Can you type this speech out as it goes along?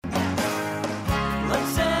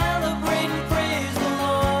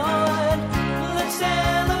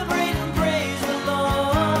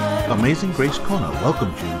Amazing Grace Kona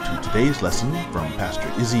welcomes you to today's lesson from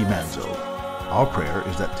Pastor Izzy Manzo. Our prayer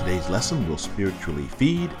is that today's lesson will spiritually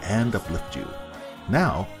feed and uplift you.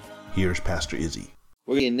 Now, here's Pastor Izzy.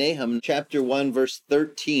 We're in Nahum chapter 1, verse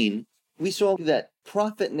 13. We saw that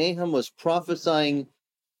prophet Nahum was prophesying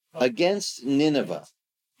against Nineveh,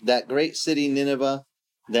 that great city Nineveh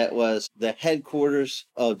that was the headquarters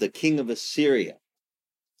of the king of Assyria.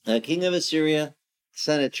 The king of Assyria,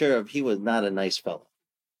 Sennacherib, he was not a nice fellow.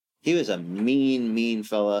 He was a mean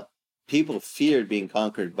fella. People feared being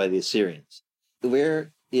conquered by the Assyrians.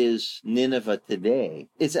 Where is Nineveh today?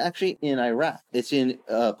 It's actually in Iraq. It's in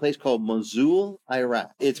a place called Mosul,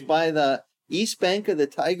 Iraq. It's by the east bank of the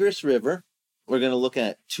Tigris River. We're going to look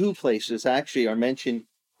at two places actually are mentioned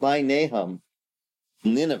by Nahum,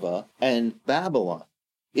 Nineveh and Babylon.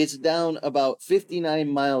 It's down about 59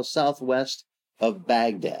 miles southwest of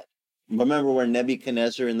Baghdad. Remember where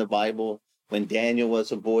Nebuchadnezzar in the Bible, when Daniel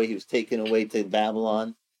was a boy, he was taken away to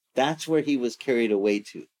Babylon? That's where he was carried away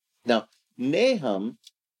to. Now, Nahum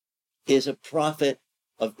is a prophet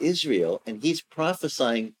of Israel, and he's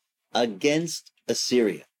prophesying against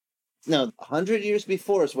Assyria. Now, 100 years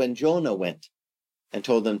before is when Jonah went and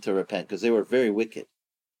told them to repent, because they were very wicked.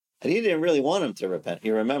 And he didn't really want them to repent.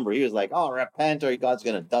 You remember, he was like, oh, repent or God's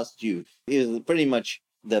going to dust you. He was pretty much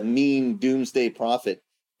the mean doomsday prophet.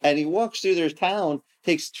 And he walks through their town,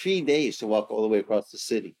 takes 3 days to walk all the way across the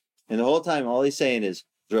city. And the whole time, all he's saying is,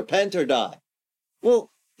 repent or die. Well,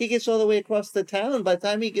 he gets all the way across the town. By the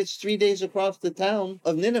time he gets 3 days across the town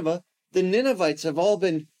of Nineveh, the Ninevites have all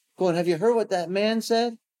been going, have you heard what that man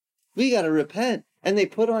said? We got to repent. And they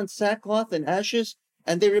put on sackcloth and ashes,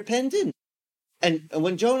 and they repented. And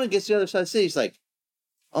when Jonah gets to the other side of the city, he's like,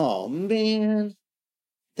 oh, man,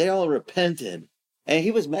 they all repented. And he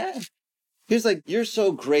was mad. He was like, you're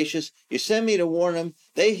so gracious. You sent me to warn them.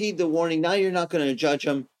 They heed the warning. Now you're not going to judge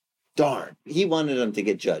them. Darn. He wanted them to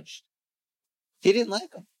get judged. He didn't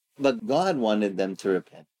like them. But God wanted them to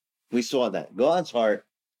repent. We saw that. God's heart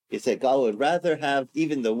is that God would rather have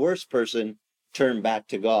even the worst person turn back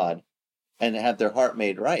to God and have their heart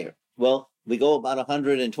made right. Well, we go about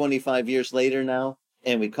 125 years later now,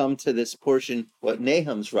 and we come to this portion, what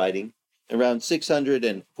Nahum's writing, around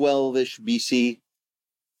 612-ish BC.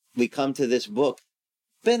 We come to this book.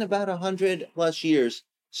 Been about 100 plus years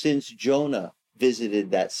since Jonah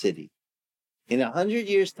visited that city. In 100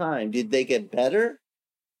 years' time, did they get better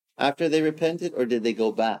after they repented, or did they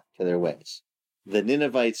go back to their ways? The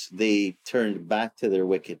Ninevites, they turned back to their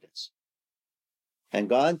wickedness. And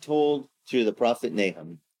God told through the prophet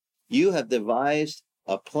Nahum, you have devised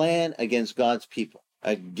a plan against God's people,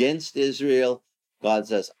 against Israel. God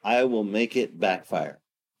says, I will make it backfire.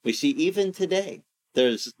 We see even today,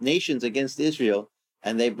 there's nations against Israel,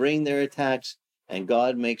 and they bring their attacks, and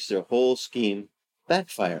God makes their whole scheme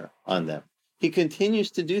backfire on them. He continues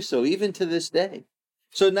to do so even to this day.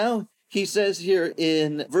 So now he says here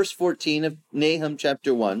in verse 14 of Nahum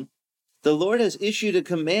chapter 1, the Lord has issued a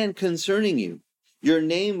command concerning you. Your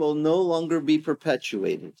name will no longer be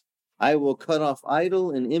perpetuated. I will cut off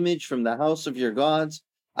idol and image from the house of your gods.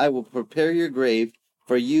 I will prepare your grave,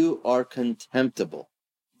 for you are contemptible.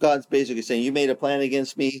 God's basically saying, you made a plan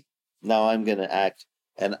against me, now I'm going to act,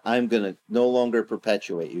 and I'm going to no longer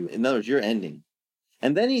perpetuate you. In other words, you're ending.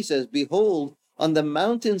 And then he says, behold, on the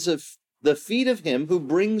mountains of the feet of him who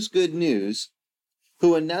brings good news,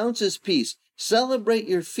 who announces peace, celebrate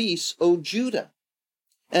your feasts, O Judah,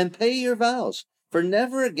 and pay your vows, for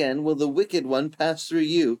never again will the wicked one pass through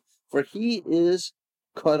you, for he is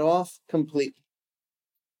cut off completely.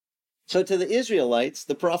 So to the Israelites,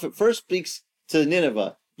 the prophet first speaks to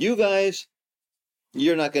Nineveh. You guys,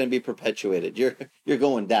 you're not going to be perpetuated. You're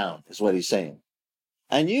going down, is what he's saying.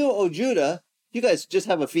 And you, O Judah, you guys just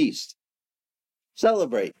have a feast.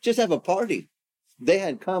 Celebrate. Just have a party. They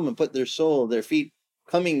had come and put their soul, their feet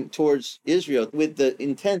coming towards Israel with the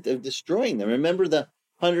intent of destroying them. Remember the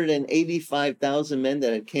 185,000 men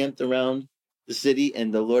that had camped around the city,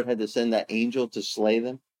 and the Lord had to send that angel to slay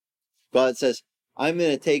them? God says, I'm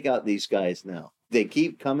going to take out these guys now. They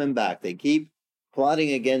keep coming back. They keep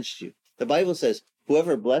plotting against you. The Bible says,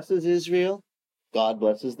 whoever blesses Israel, God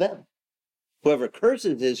blesses them. Whoever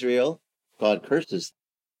curses Israel, God curses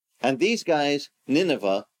them. And these guys,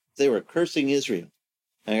 Nineveh, they were cursing Israel.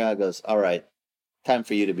 And God goes, all right, time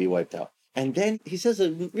for you to be wiped out. And then he says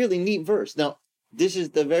a really neat verse. Now, this is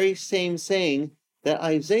the very same saying that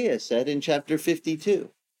Isaiah said in chapter 52.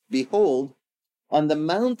 Behold, on the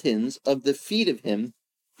mountains of the feet of him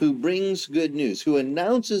who brings good news, who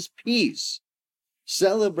announces peace,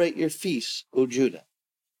 celebrate your feasts, O Judah.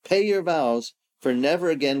 Pay your vows, for never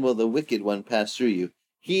again will the wicked one pass through you.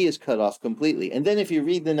 he is cut off completely. And then if you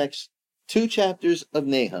read the next 2 chapters of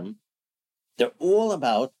Nahum, they're all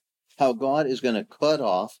about how God is going to cut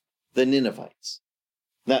off the Ninevites.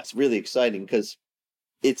 That's really exciting because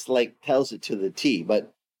it's like tells it to the T.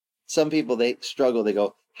 But some people, they struggle. They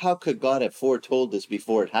go, how could God have foretold this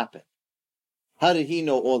before it happened? How did he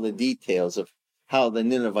know all the details of how the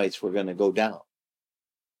Ninevites were going to go down?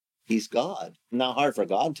 He's God. Not hard for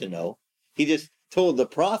God to know. He just told the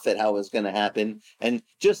prophet how it was going to happen. And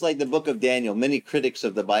just like the book of Daniel, many critics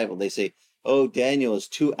of the Bible, they say, oh, Daniel is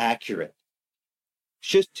too accurate. It's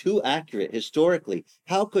just too accurate historically.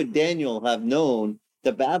 How could Daniel have known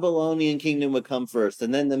the Babylonian kingdom would come first,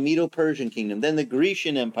 and then the Medo-Persian kingdom, then the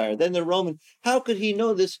Grecian Empire, then the Roman? How could he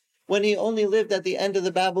know this when he only lived at the end of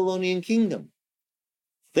the Babylonian kingdom?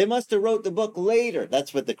 They must have wrote the book later.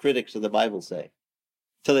 That's what the critics of the Bible say.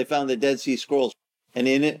 Till they found the Dead Sea Scrolls, and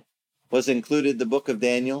in it was included the book of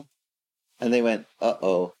Daniel. And they went,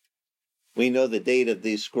 uh-oh, we know the date of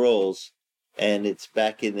these scrolls, and it's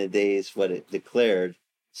back in the days what it declared.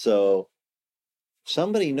 So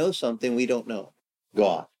somebody knows something we don't know.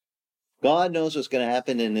 God. God knows what's going to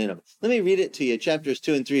happen in Nineveh. Let me read it to you, chapters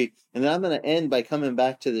 2 and 3, and then I'm going to end by coming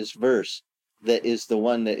back to this verse that is the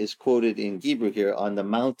one that is quoted in Hebrew here, on the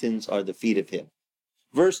mountains are the feet of him.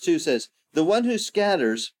 Verse 2 says, the one who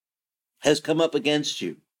scatters has come up against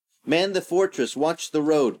you. Man the fortress, watch the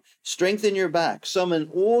road, strengthen your back, summon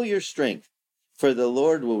all your strength, for the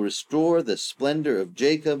Lord will restore the splendor of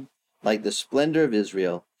Jacob like the splendor of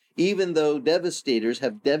Israel, even though devastators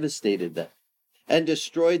have devastated them and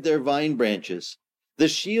destroyed their vine branches. The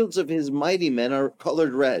shields of his mighty men are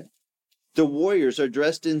colored red. The warriors are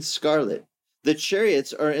dressed in scarlet. The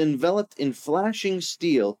chariots are enveloped in flashing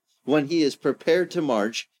steel when he is prepared to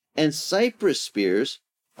march, and cypress spears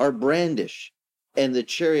are brandished, and the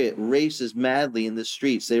chariot races madly in the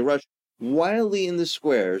streets. They rush wildly in the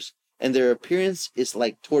squares, and their appearance is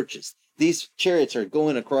like torches. These chariots are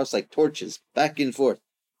going across like torches, back and forth.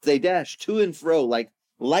 They dash to and fro like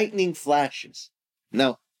lightning flashes.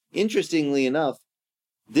 Now, interestingly enough,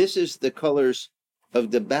 this is the colors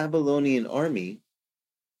of the Babylonian army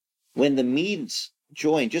when the Medes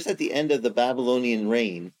joined, just at the end of the Babylonian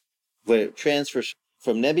reign, where it transfers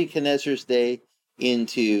from Nebuchadnezzar's day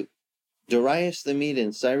into Darius the Mede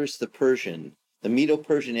and Cyrus the Persian, the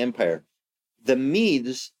Medo-Persian Empire. The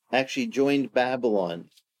Medes actually joined Babylon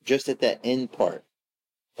just at that end part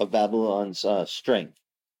of Babylon's strength.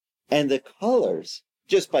 And the colors,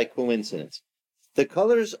 just by coincidence, the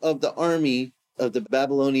colors of the army of the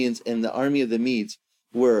Babylonians and the army of the Medes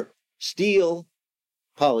were steel,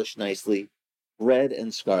 polished nicely, red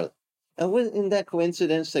and scarlet. And isn't that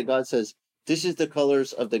coincidence that God says, this is the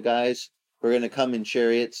colors of the guys who are going to come in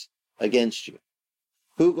chariots against you?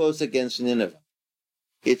 Who goes against Nineveh?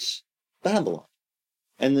 It's Babylon.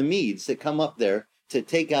 And the Medes that come up there to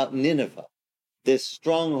take out Nineveh, this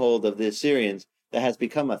stronghold of the Assyrians that has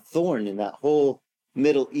become a thorn in that whole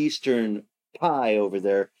Middle Eastern pie over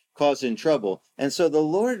there, causing trouble. And so the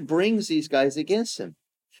Lord brings these guys against him.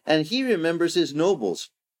 And he remembers his nobles,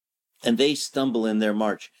 and they stumble in their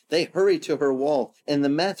march. They hurry to her wall, and the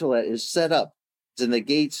Matalet is set up, and the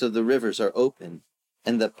gates of the rivers are open,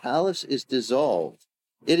 and the palace is dissolved.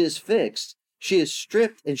 It is fixed. She is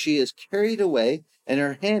stripped, and she is carried away, and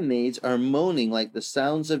her handmaids are moaning like the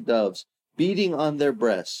sounds of doves, beating on their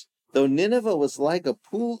breasts. Though Nineveh was like a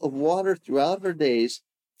pool of water throughout her days,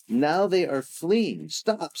 now they are fleeing.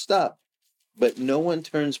 Stop, stop. But no one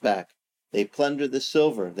turns back. They plunder the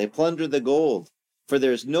silver. They plunder the gold. For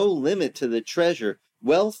there is no limit to the treasure,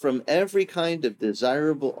 wealth from every kind of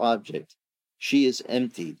desirable object. She is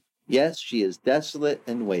emptied. Yes, she is desolate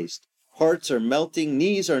and waste. Hearts are melting,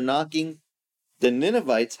 knees are knocking. The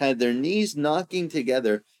Ninevites had their knees knocking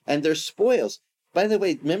together, and their spoils. By the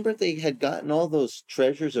way, remember they had gotten all those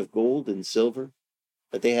treasures of gold and silver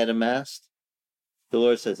that they had amassed? The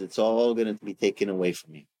Lord says it's all going to be taken away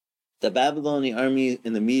from you. The Babylonian army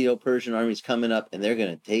and the Medo-Persian army is coming up, and they're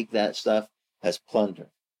going to take that stuff as plunder.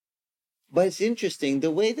 But it's interesting, the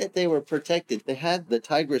way that they were protected, they had the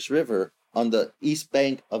Tigris River on the east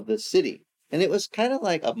bank of the city, and it was kind of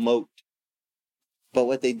like a moat. But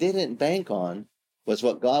what they didn't bank on was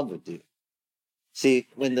what God would do. See,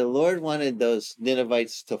 when the Lord wanted those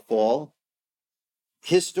Ninevites to fall,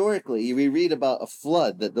 historically, we read about a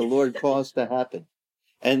flood that the Lord caused to happen.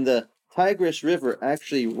 And the Tigris River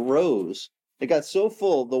actually rose. It got so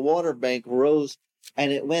full, the water bank rose,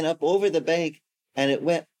 and it went up over the bank, and it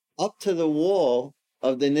went up to the wall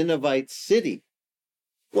of the Ninevite city.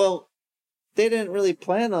 Well, they didn't really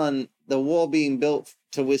plan on the wall being built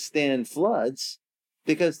to withstand floods,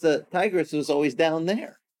 because the Tigris was always down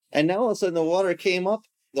there. And now all of a sudden the water came up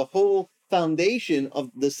The whole foundation of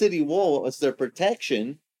the city wall, what was their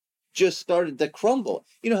protection, just started to crumble.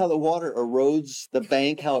 You know how the water erodes the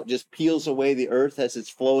bank, how it just peels away the earth as it's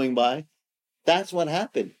flowing by? That's what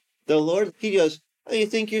happened. The Lord, he goes, oh, you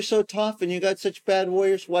think you're so tough and you got such bad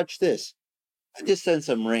warriors? Watch this. I just sent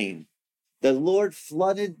some rain. The Lord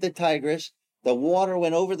flooded the Tigris. The water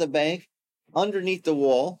went over the bank, underneath the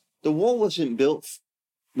wall. The wall wasn't built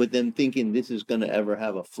with them thinking this is going to ever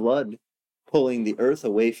have a flood pulling the earth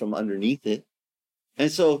away from underneath it.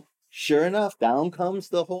 And so, sure enough, down comes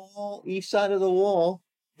the whole east side of the wall,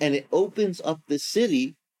 and it opens up the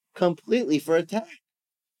city completely for attack.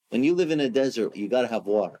 When you live in a desert, you got to have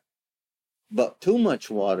water. But too much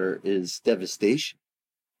water is devastation.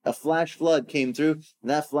 A flash flood came through,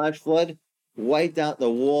 and that flash flood wiped out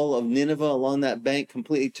the wall of Nineveh along that bank,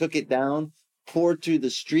 completely took it down, poured through the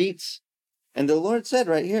streets. And the Lord said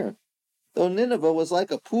right here, though Nineveh was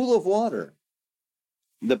like a pool of water,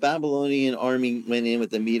 the Babylonian army went in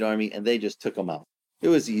with the Mede army, and they just took them out. It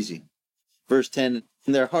was easy. Verse 10,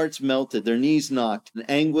 and their hearts melted, their knees knocked, and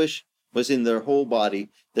anguish was in their whole body.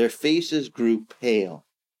 Their faces grew pale.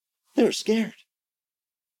 They were scared.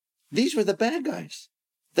 These were the bad guys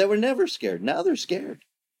that were never scared. Now they're scared.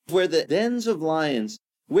 Where the dens of lions,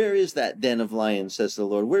 where is that den of lions, says the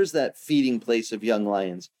Lord? Where's that feeding place of young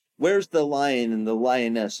lions? Where's the lion and the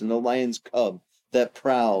lioness and the lion's cub that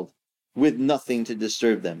prowled with nothing to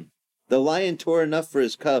disturb them? The lion tore enough for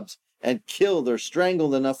his cubs and killed or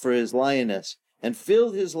strangled enough for his lioness and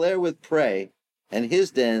filled his lair with prey, and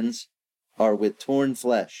his dens are with torn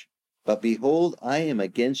flesh. But behold, I am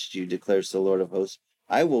against you, declares the Lord of hosts.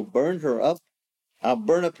 I will burn her up. I'll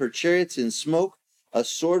burn up her chariots in smoke. A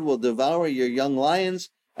sword will devour your young lions.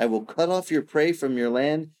 I will cut off your prey from your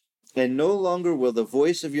land, and no longer will the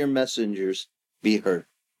voice of your messengers be heard.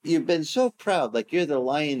 You've been so proud, like you're the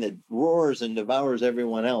lion that roars and devours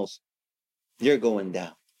everyone else. You're going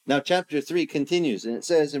down. Now chapter 3 continues, and it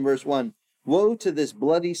says in verse 1, woe to this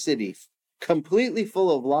bloody city, completely full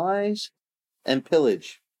of lies and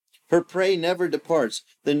pillage. Her prey never departs.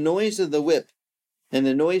 The noise of the whip and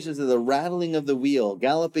the noises of the rattling of the wheel,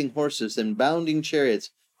 galloping horses and bounding chariots,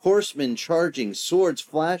 horsemen charging, swords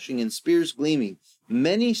flashing and spears gleaming,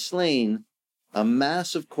 many slain, a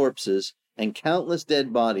mass of corpses and countless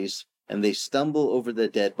dead bodies, and they stumble over the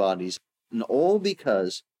dead bodies, and all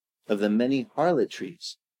because of the many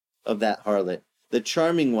harlotries of that harlot, the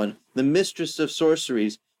charming one, the mistress of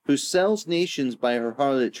sorceries, who sells nations by her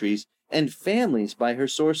harlotries and families by her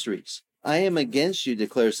sorceries. I am against you,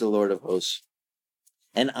 declares the Lord of hosts,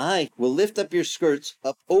 and I will lift up your skirts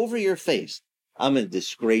up over your face. I'm going to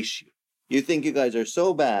disgrace you. You think you guys are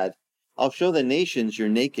so bad. I'll show the nations your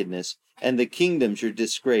nakedness and the kingdoms your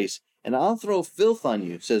disgrace, and I'll throw filth on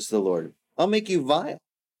you, says the Lord. I'll make you vile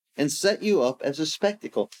and set you up as a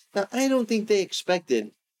spectacle. Now, I don't think they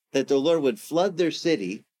expected that the Lord would flood their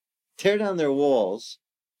city, tear down their walls,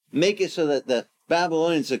 make it so that the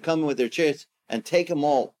Babylonians would come in with their chariots and take them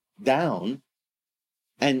all down,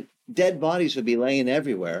 and dead bodies would be laying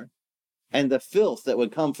everywhere, and the filth that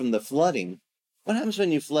would come from the flooding. What happens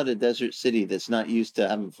when you flood a desert city that's not used to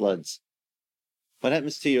having floods? What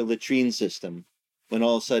happens to your latrine system when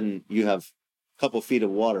all of a sudden you have a couple feet of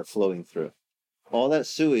water flowing through? All that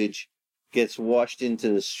sewage gets washed into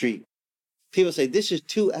the street. People say, this is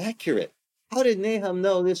too accurate. How did Nahum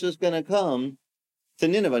know this was going to come to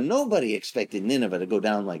Nineveh? Nobody expected Nineveh to go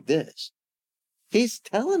down like this. He's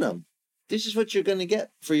telling them, this is what you're going to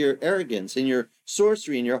get for your arrogance and your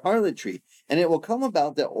sorcery and your harlotry. And it will come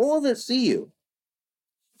about that all that see you,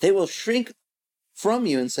 they will shrink from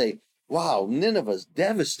you and say, wow, Nineveh's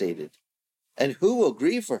devastated. And who will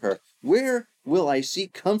grieve for her? Where will I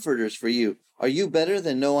seek comforters for you? Are you better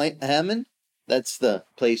than Noaman? That's the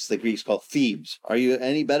place the Greeks call Thebes. Are you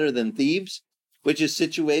any better than Thebes, which is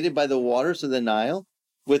situated by the waters of the Nile,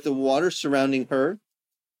 with the water surrounding her,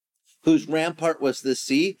 whose rampart was the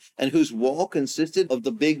sea, and whose wall consisted of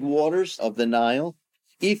the big waters of the Nile?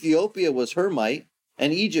 Ethiopia was her might,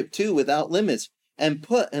 and Egypt too without limits, and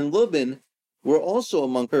Put and Luban were also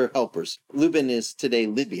among her helpers. Luban is today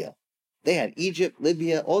Libya. They had Egypt,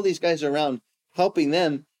 Libya, all these guys around helping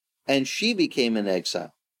them, and she became an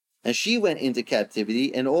exile. And she went into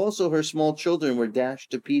captivity, and also her small children were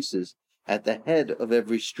dashed to pieces at the head of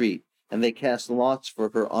every street, and they cast lots for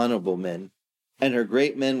her honorable men, and her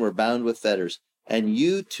great men were bound with fetters. And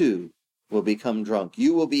you too will become drunk.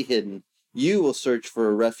 You will be hidden. You will search for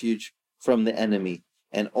a refuge from the enemy,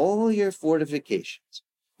 and all your fortifications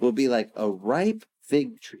will be like a ripe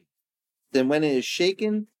fig tree. Then when it is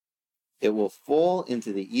shaken, it will fall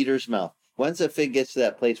into the eater's mouth. Once a fig gets to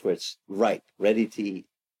that place where it's ripe, ready to eat,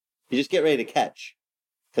 you just get ready to catch.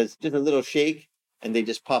 because just a little shake and they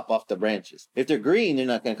just pop off the branches. If they're green, they're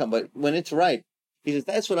not going to come. But when it's ripe, he says,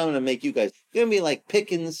 that's what I'm going to make you guys. You're going to be like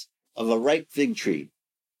pickings of a ripe fig tree.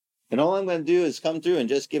 And all I'm going to do is come through and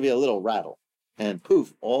just give you a little rattle. And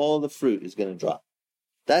poof, all the fruit is going to drop.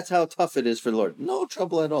 That's how tough it is for the Lord. No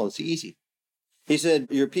trouble at all. It's easy. He said,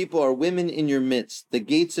 your people are women in your midst. The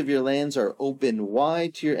gates of your lands are open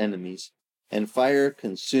wide to your enemies, and fire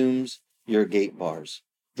consumes your gate bars.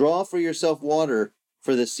 Draw for yourself water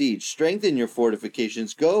for the siege. Strengthen your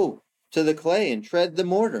fortifications. Go to the clay and tread the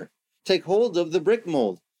mortar. Take hold of the brick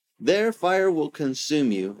mold. There fire will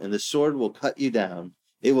consume you, and the sword will cut you down.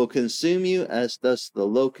 It will consume you as does the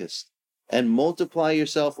locust. And multiply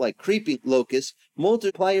yourself like creeping locusts.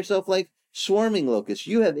 Multiply yourself like swarming locusts.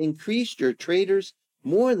 You have increased your traders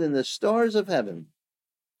more than the stars of heaven.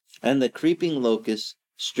 And the creeping locust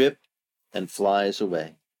stripped and flies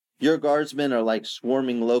away. Your guardsmen are like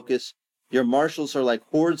swarming locusts. Your marshals are like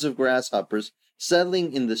hordes of grasshoppers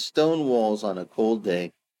settling in the stone walls on a cold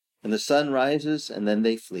day. And the sun rises and then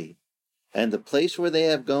they flee. And the place where they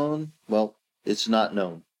have gone, well, it's not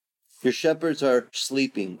known. Your shepherds are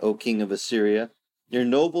sleeping, O king of Assyria. Your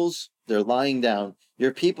nobles, they're lying down.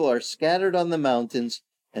 Your people are scattered on the mountains,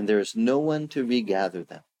 and there is no one to regather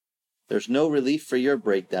them. There's no relief for your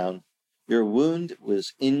breakdown. Your wound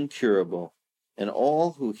was incurable, and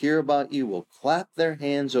all who hear about you will clap their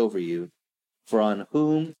hands over you, for on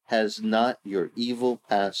whom has not your evil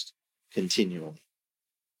passed continually?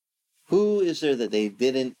 Who is there that they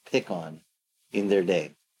didn't pick on in their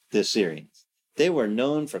day? The Assyrians. They were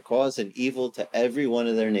known for causing evil to every one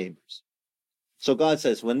of their neighbors. So God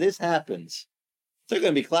says, when this happens, they're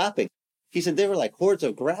going to be clapping. He said they were like hordes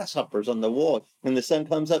of grasshoppers on the wall. When the sun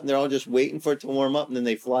comes up, and they're all just waiting for it to warm up, and then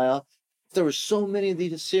they fly off. There were so many of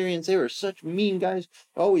these Assyrians. They were such mean guys,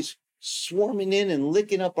 always swarming in and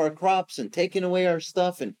licking up our crops and taking away our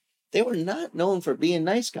stuff. And they were not known for being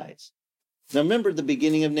nice guys. Now remember the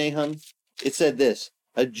beginning of Nahum? It said this,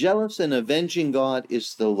 a jealous and avenging God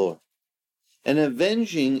is the Lord. An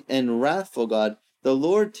avenging and wrathful God, the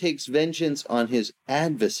Lord takes vengeance on his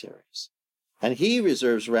adversaries, and he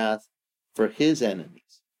reserves wrath for his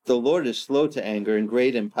enemies. The Lord is slow to anger and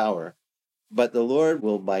great in power, but the Lord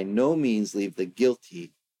will by no means leave the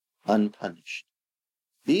guilty unpunished.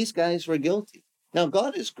 These guys were guilty. Now,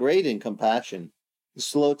 God is great in compassion,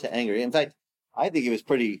 slow to anger. In fact, I think he was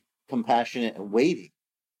pretty compassionate and waiting.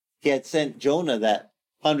 He had sent Jonah that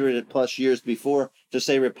 100+ years before to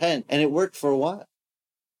say repent, and it worked for a while.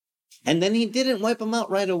 And then he didn't wipe them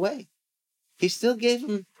out right away. He still gave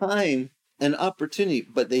them time and opportunity,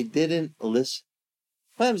 but they didn't listen.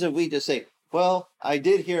 What happens if we just say, well, I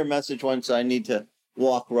did hear a message once, I need to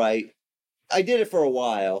walk right. I did it for a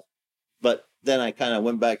while, but then I kind of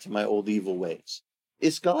went back to my old evil ways.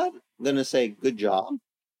 Is God going to say, good job?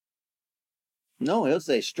 No, he'll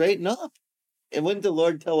say, straighten up. And wouldn't the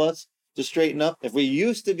Lord tell us to straighten up? If we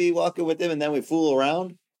used to be walking with him and then we fool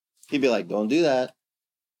around, he'd be like, don't do that.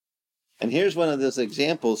 And here's one of those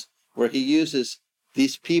examples where he uses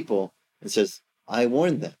these people and says, I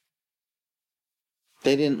warned them.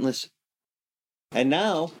 They didn't listen. And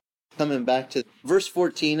now, coming back to verse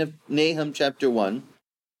 14 of Nahum chapter 1,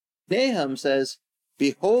 Nahum says,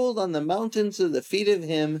 behold, on the mountains of the feet of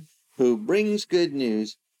him who brings good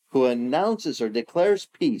news, who announces or declares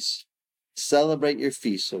peace, celebrate your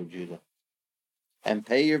feasts, O Judah, and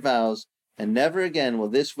pay your vows, and never again will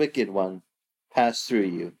this wicked one pass through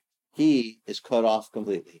you. He is cut off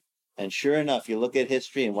completely. And sure enough, you look at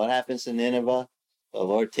history and what happens to Nineveh, the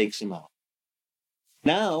Lord takes him out.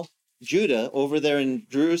 Now, Judah, over there in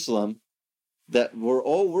Jerusalem, that were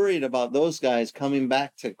all worried about those guys coming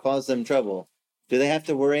back to cause them trouble, do they have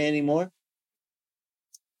to worry anymore?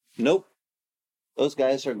 Nope. Those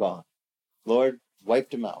guys are gone. Lord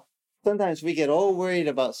wiped them out. Sometimes we get all worried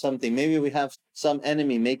about something. Maybe we have some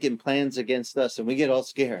enemy making plans against us and we get all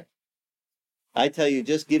scared. I tell you,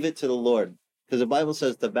 just give it to the Lord. Because the Bible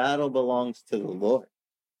says the battle belongs to the Lord.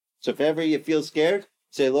 So if ever you feel scared,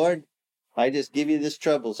 say, Lord, I just give you this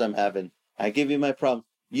troubles I'm having. I give you my problem.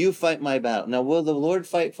 You fight my battle. Now, will the Lord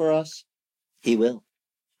fight for us? He will.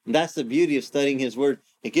 And that's the beauty of studying his word.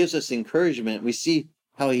 It gives us encouragement. We see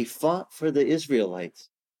how he fought for the Israelites.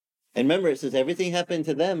 And remember, it says everything happened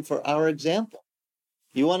to them for our example.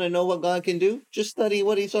 You want to know what God can do? Just study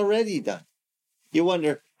what he's already done. You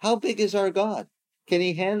wonder, how big is our God? Can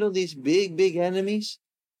he handle these big, big enemies?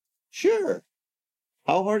 Sure.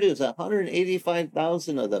 How hard is it?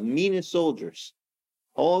 185,000 of the meanest soldiers.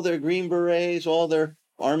 All their Green Berets, all their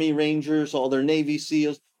Army Rangers, all their Navy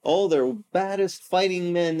SEALs, all their baddest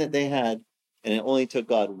fighting men that they had. And it only took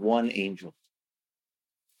God one angel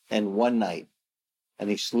and one night. and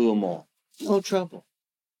he slew them all. No trouble.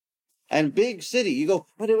 And big city. You go,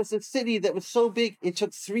 but it was a city that was so big, it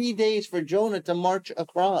took 3 days for Jonah to march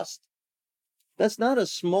across. That's not a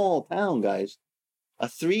small town, guys. A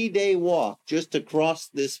 3-day walk just to cross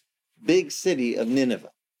this big city of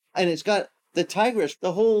Nineveh. And it's got the Tigris,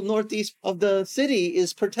 the whole northeast of the city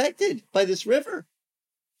is protected by this river.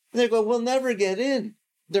 And they go, we'll never get in.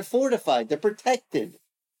 They're fortified. They're protected.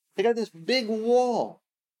 They got this big wall.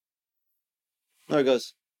 Lord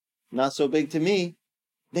goes, not so big to me.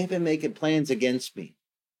 They've been making plans against me.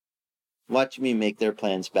 Watch me make their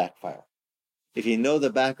plans backfire. If you know the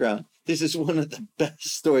background, this is one of the best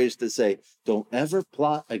stories to say. Don't ever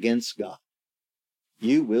plot against God.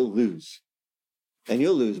 You will lose. And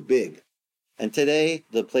you'll lose big. And today,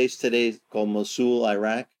 the place today is called Mosul,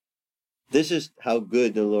 Iraq. This is how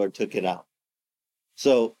good the Lord took it out.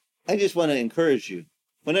 So I just want to encourage you.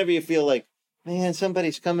 Whenever you feel like, man,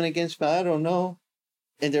 somebody's coming against me, I don't know.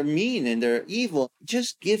 And they're mean and they're evil.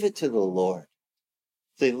 Just give it to the Lord.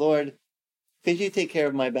 Say, Lord, could you take care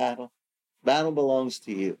of my battle? Battle belongs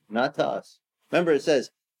to you, not to us. Remember, it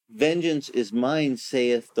says, vengeance is mine,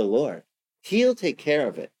 saith the Lord. He'll take care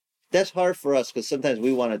of it. That's hard for us because sometimes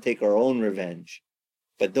we want to take our own revenge.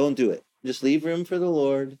 But don't do it. Just leave room for the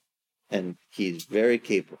Lord, and he's very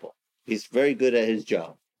capable. He's very good at his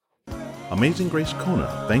job. Amazing Grace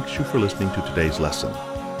Kona thanks you for listening to today's lesson.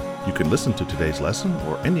 You can listen to today's lesson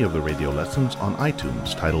or any of the radio lessons on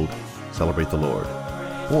iTunes titled Celebrate the Lord,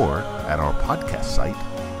 or at our podcast site,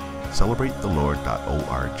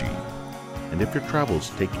 celebratethelord.org. And if your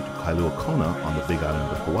travels take you to Kailua Kona on the Big Island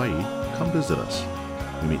of Hawaii, come visit us.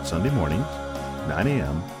 We meet Sunday mornings, 9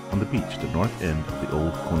 a.m. on the beach at the north end of the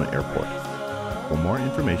old Kona Airport. For more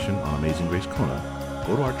information on Amazing Grace Kona,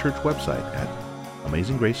 go to our church website at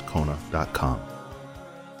amazinggracekona.com.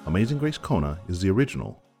 Amazing Grace Kona is the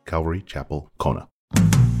original Calvary Chapel Kona.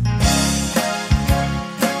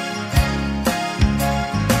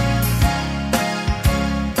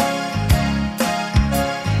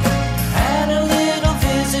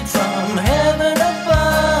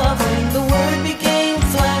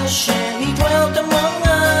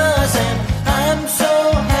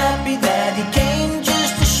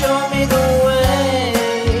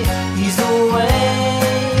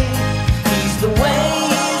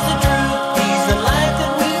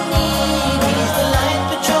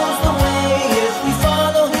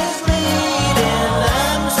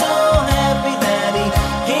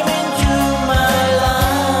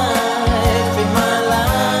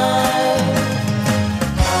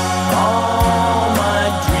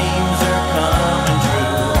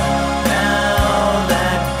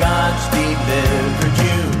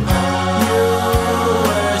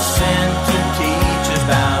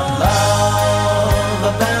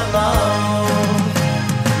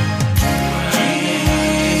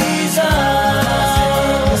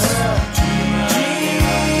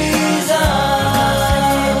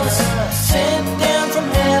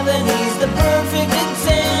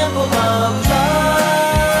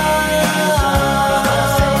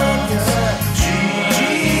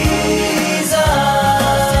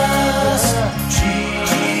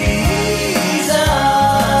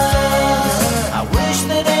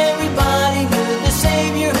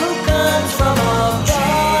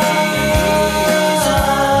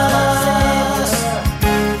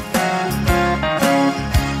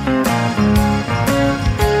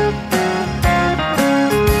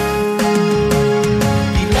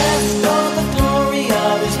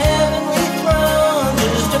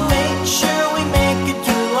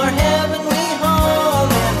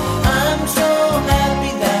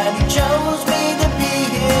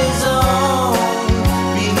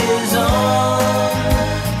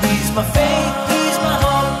 My favorite.